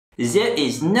There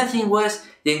is nothing worse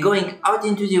than going out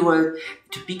into the world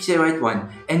to pick the right one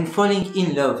and falling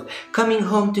in love, coming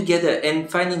home together and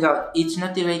finding out it's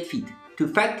not the right fit. Too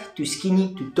fat, too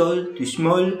skinny, too tall, too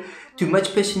small, too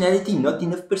much personality, not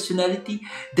enough personality.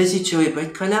 Does it show a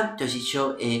bright color? Does it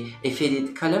show a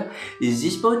faded color?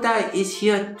 This bow tie is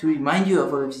here to remind you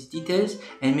of all of these details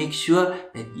and make sure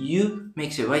that you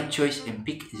make the right choice and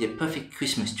pick the perfect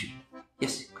Christmas tree.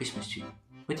 Yes, Christmas tree.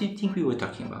 What do you think we were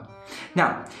talking about?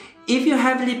 Now, if you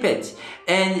have little pets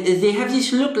and they have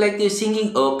this look like they're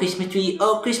singing, oh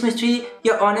Christmas tree,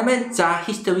 your ornaments are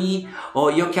history,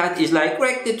 or your cat is like,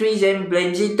 wreck the trees and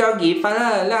blames the doggy, fa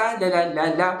la la la la la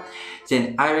la,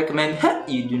 then I recommend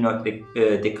you do not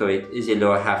decorate the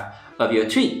lower half of your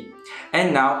tree.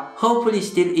 And now, hopefully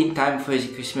still in time for the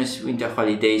Christmas winter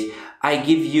holidays, I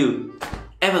give you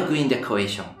evergreen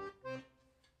decoration.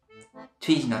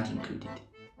 Tree is not included.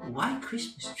 Why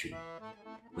Christmas tree?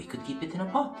 We could keep it in a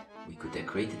pot. We could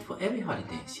decorate it for every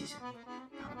holiday season.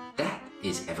 Now that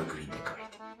is evergreen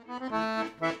decorating.